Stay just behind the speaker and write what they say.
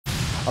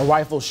A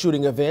rifle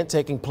shooting event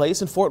taking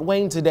place in Fort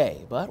Wayne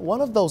today. But one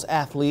of those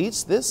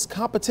athletes, this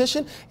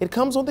competition, it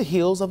comes on the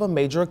heels of a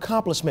major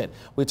accomplishment.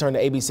 We turn to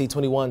ABC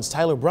 21's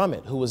Tylor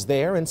Brummett, who was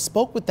there and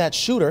spoke with that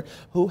shooter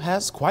who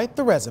has quite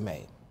the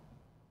resume.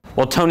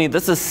 Well, Tony,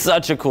 this is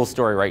such a cool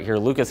story right here.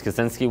 Lucas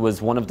Kaczynski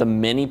was one of the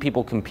many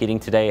people competing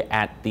today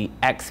at the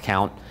X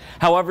count.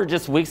 However,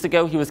 just weeks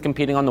ago, he was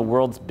competing on the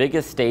world's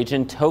biggest stage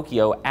in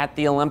Tokyo at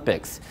the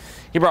Olympics.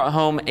 He brought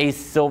home a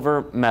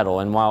silver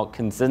medal, and while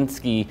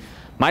Kaczynski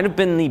might have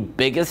been the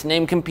biggest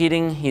name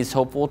competing, he's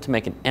hopeful to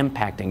make an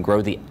impact and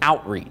grow the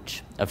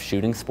outreach of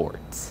shooting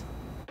sports.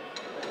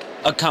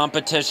 A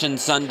competition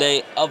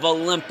Sunday of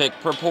Olympic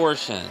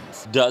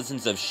proportions.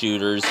 Dozens of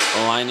shooters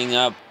lining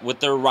up with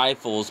their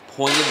rifles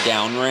pointed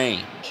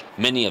downrange.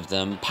 Many of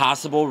them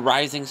possible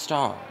rising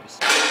stars.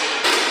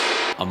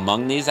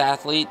 Among these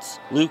athletes,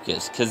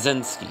 Lucas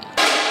Kaczynski.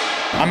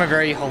 I'm a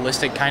very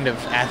holistic kind of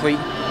athlete,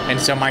 and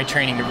so my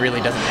training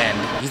really doesn't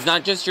end. He's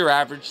not just your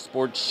average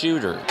sports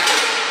shooter.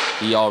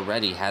 He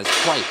already has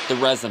quite the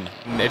resume.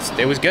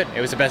 It was good.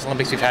 It was the best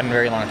Olympics we've had in a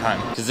very long time.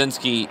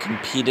 Kaczynski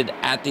competed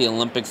at the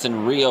Olympics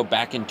in Rio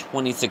back in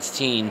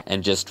 2016,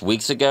 and just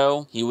weeks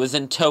ago, he was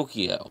in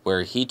Tokyo,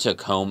 where he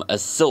took home a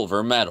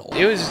silver medal.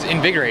 It was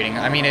invigorating.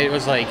 I mean,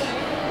 it's like,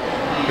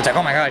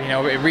 oh my God, you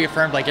know, it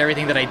reaffirmed like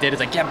everything that I did. It's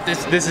like, yep,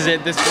 this is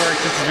it, this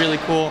works, this is really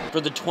cool. For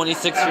the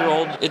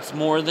 26-year-old, it's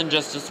more than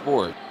just a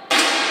sport.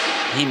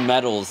 He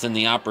medals in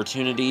the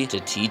opportunity to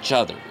teach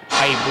others.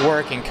 I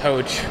work and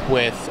coach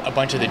with a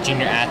bunch of the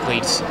junior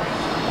athletes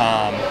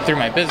through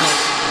my business,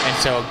 and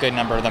so a good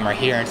number of them are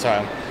here, and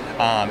so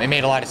it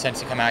made a lot of sense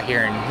to come out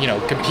here and, you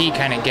know, compete,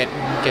 kind of get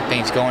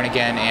things going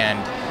again,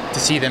 and to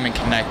see them and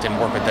connect and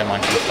work with them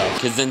on some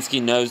stuff.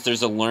 Kaczynski knows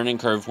there's a learning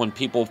curve when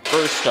people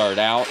first start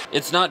out.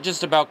 It's not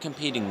just about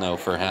competing, though,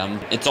 for him.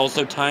 It's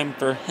also time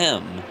for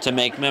him to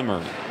make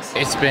memories.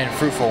 It's been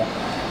fruitful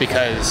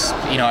because,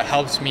 you know, it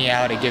helps me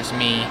out. It gives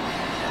me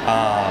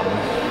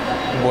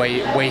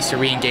ways to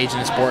re-engage in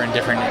the sport in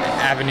different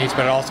avenues,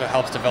 but it also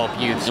helps develop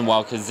youth. And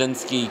while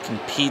Kaczynski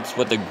competes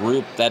with a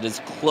group that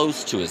is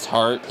close to his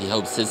heart, he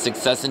hopes his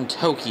success in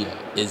Tokyo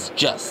is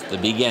just the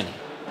beginning.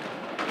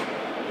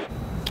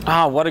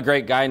 Ah, what a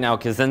great guy. Now,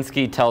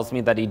 Kaczynski tells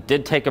me that he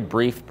did take a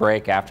brief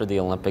break after the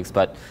Olympics,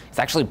 but he's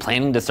actually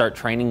planning to start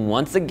training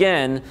once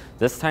again,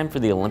 this time for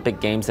the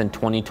Olympic Games in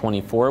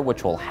 2024,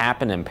 which will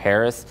happen in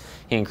Paris.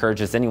 He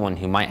encourages anyone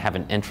who might have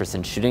an interest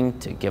in shooting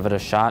to give it a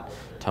shot.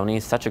 Tony,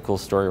 such a cool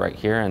story right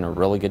here, and a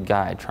really good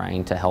guy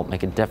trying to help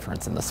make a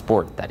difference in the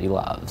sport that he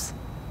loves.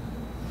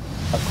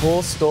 A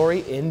cool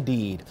story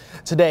indeed.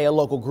 Today, a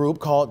local group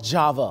called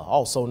Java,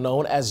 also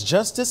known as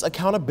Justice,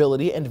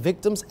 Accountability, and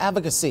Victims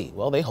Advocacy.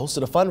 Well, they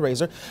hosted a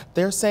fundraiser.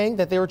 They're saying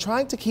that they were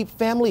trying to keep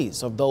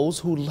families of those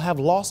who have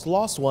lost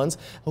ones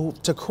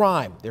to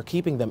crime. They're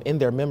keeping them in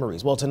their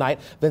memories. Well,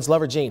 tonight, Vince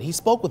Levergine, he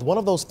spoke with one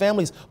of those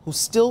families who's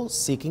still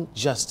seeking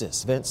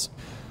justice. Vince.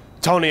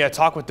 Tony, I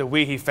talked with the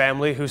Weehee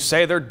family who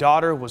say their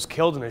daughter was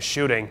killed in a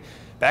shooting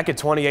back in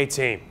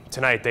 2018.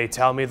 Tonight, they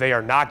tell me they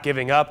are not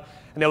giving up,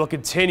 and they will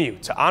continue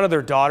to honor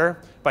their daughter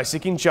by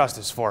seeking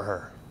justice for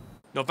her.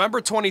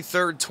 November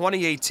 23rd,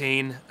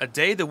 2018, a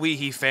day the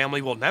Weehee family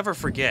will never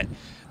forget,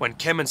 when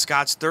Kim and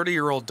Scott's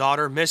 30-year-old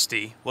daughter,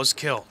 Misty, was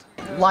killed.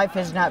 Life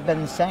has not been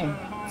the same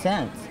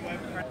since.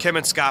 Kim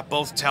and Scott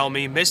both tell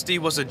me Misty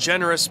was a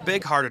generous,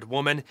 big-hearted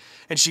woman,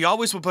 and she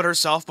always would put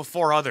herself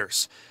before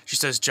others. She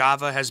says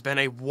Java has been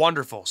a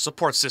wonderful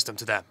support system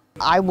to them.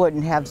 I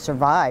wouldn't have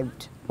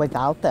survived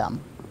without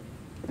them.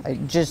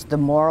 Just the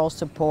moral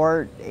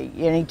support.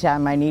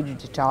 Anytime I needed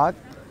to talk,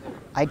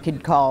 I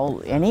could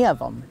call any of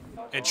them.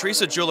 And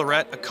Teresa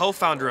Juliette, a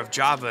co-founder of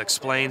Java,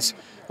 explains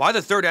why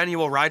the third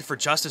annual Ride for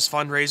Justice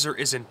fundraiser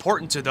is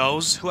important to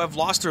those who have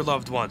lost their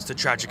loved ones to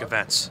tragic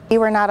events. We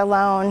were not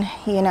alone,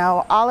 you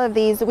know, all of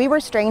these, we were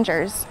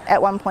strangers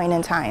at one point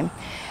in time.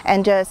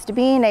 And just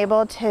being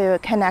able to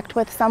connect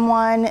with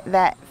someone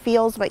that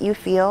feels what you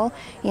feel,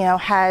 you know,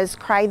 has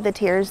cried the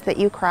tears that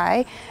you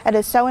cry, it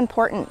is so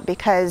important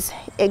because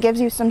it gives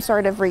you some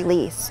sort of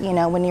release, you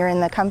know, when you're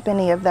in the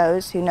company of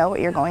those who know what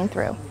you're going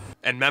through.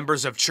 And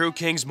members of True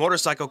Kings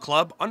Motorcycle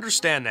Club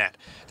understand that.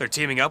 They're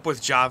teaming up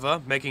with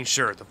Java, making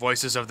sure the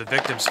voices of the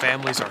victims'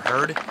 families are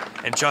heard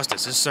and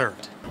justice is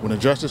served. When the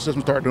justice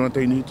system starts doing what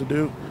they need to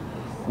do,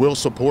 we'll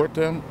support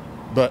them.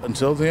 But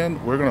until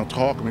then, we're going to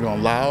talk, we're going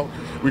to loud,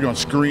 we're going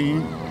to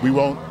scream. We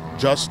want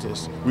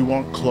justice. We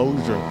want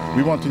closure.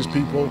 We want these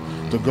people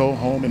to go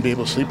home and be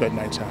able to sleep at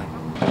nighttime.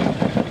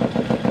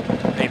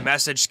 A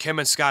message Kim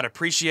and Scott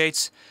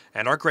appreciates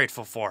and are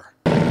grateful for.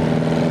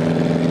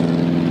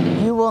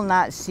 You will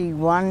not see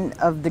one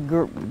of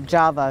the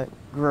Java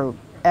group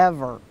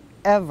ever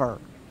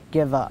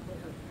give up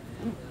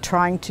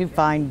trying to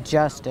find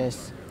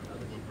justice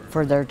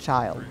for their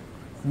child.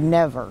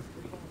 Never.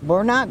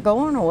 We're not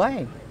going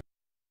away.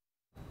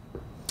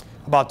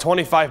 About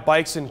 25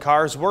 bikes and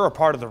cars were a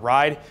part of the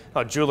ride.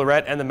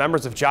 Juliette and the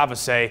members of Java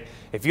say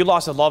if you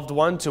lost a loved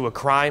one to a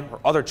crime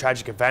or other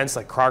tragic events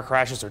like car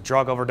crashes or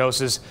drug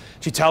overdoses,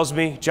 she tells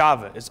me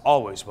Java is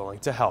always willing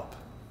to help.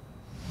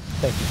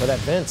 Thank you for that,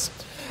 Vince.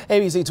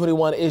 ABC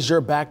 21 is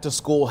your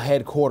back-to-school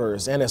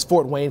headquarters, and as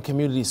Fort Wayne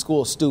Community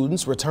School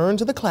students return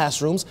to the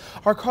classrooms,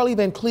 our Carly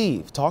Van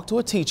Cleve talked to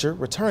a teacher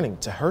returning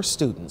to her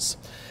students.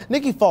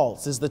 Nikki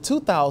Faltz is the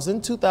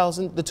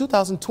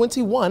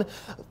 2021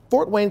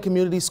 Fort Wayne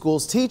Community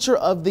Schools Teacher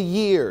of the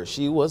Year.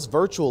 She was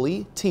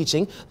virtually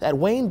teaching at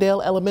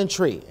Waynedale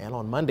Elementary, and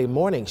on Monday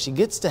morning, she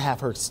gets to have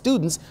her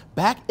students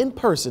back in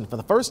person for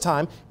the first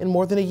time in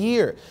more than a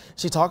year.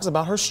 She talks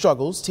about her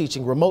struggles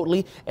teaching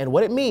remotely and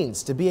what it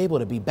means to be able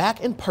to be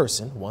back in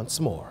person once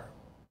more.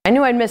 I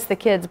knew I'd miss the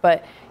kids,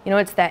 but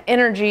it's that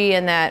energy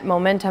and that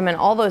momentum and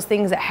all those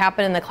things that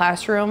happen in the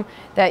classroom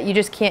that you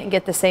just can't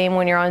get the same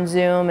when you're on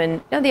Zoom.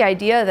 And the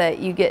idea that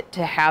you get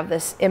to have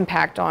this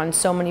impact on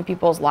so many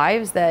people's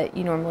lives that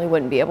you normally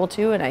wouldn't be able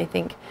to. And I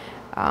think,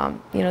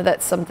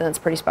 that's something that's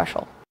pretty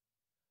special.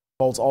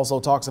 Bolts also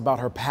talks about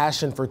her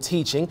passion for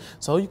teaching,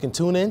 so you can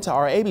tune in to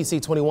our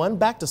ABC 21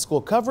 Back to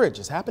School coverage.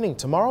 It's happening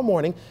tomorrow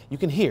morning. You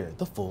can hear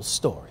the full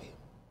story.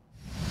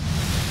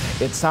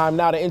 It's time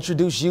now to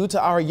introduce you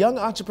to our Young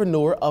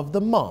Entrepreneur of the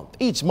Month.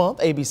 Each month,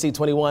 ABC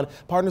 21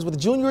 partners with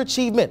Junior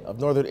Achievement of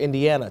Northern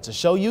Indiana to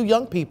show you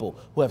young people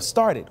who have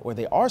started or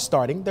they are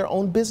starting their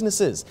own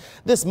businesses.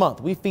 This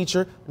month, we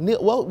feature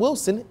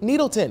Wilson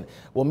Needleton.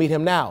 We'll meet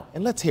him now,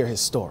 and let's hear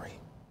his story.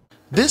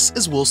 This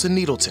is Wilson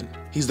Needleton.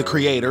 He's the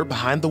creator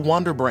behind the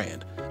Wander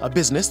brand, a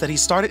business that he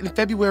started in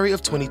February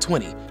of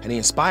 2020, and he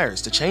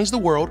inspires to change the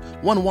world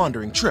one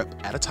wandering trip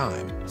at a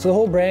time. So the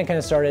whole brand kind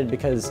of started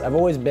because I've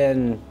always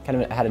been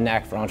had a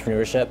knack for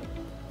entrepreneurship,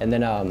 and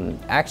then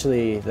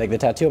actually the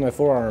tattoo on my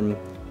forearm,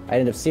 I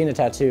ended up seeing a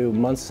tattoo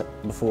months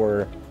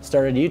before,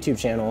 started a YouTube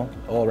channel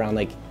all around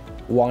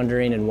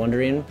wandering and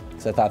wondering,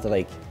 because I thought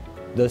that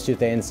those two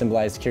things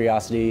symbolized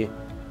curiosity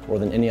more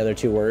than any other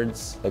two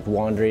words,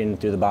 wandering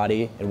through the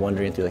body and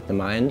wandering through the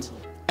mind.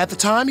 At the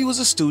time, he was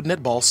a student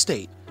at Ball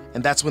State.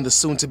 And that's when the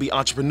soon-to-be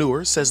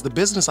entrepreneur says the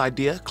business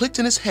idea clicked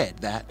in his head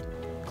that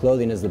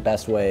clothing is the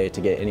best way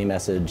to get any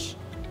message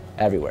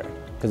everywhere,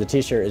 because a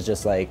t-shirt is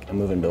just like a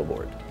moving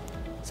billboard.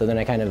 So then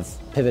I kind of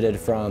pivoted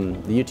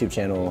from the YouTube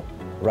channel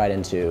right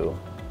into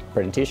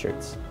printing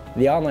t-shirts.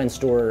 The online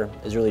store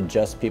is really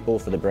just people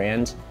for the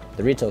brand.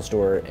 The retail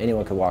store,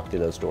 anyone could walk through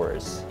those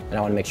doors. And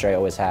I want to make sure I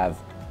always have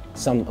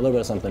a little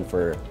bit of something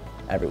for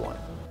everyone.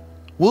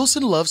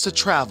 Wilson loves to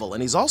travel,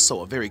 and he's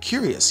also a very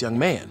curious young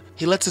man.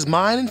 He lets his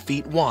mind and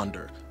feet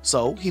wander.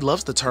 So he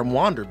loves the term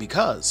wander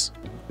because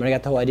when I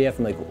got the whole idea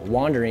from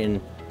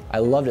wandering, I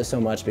loved it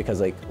so much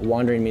because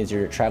wandering means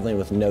you're traveling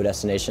with no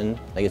destination.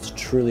 It's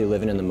truly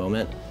living in the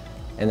moment.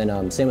 And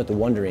then same with the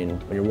wondering.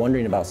 When you're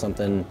wondering about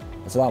something,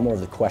 it's a lot more of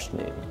the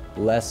questioning,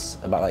 less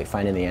about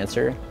finding the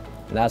answer.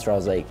 And that's where I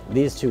was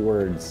these two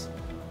words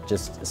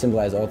just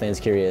symbolize all things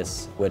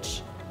curious,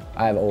 which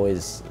I've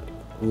always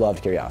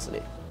loved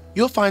curiosity.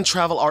 You'll find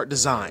travel art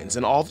designs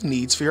and all the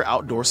needs for your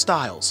outdoor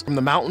styles, from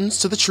the mountains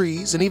to the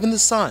trees and even the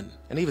sun,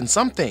 and even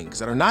some things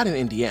that are not in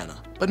Indiana,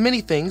 but many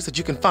things that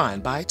you can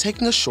find by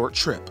taking a short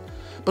trip.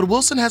 But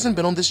Wilson hasn't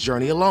been on this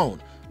journey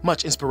alone.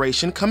 Much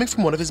inspiration coming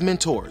from one of his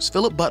mentors,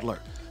 Philip Butler.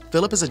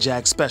 Philip is a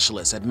JAG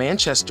specialist at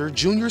Manchester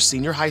Junior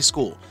Senior High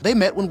School. They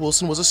met when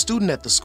Wilson was a student at the school.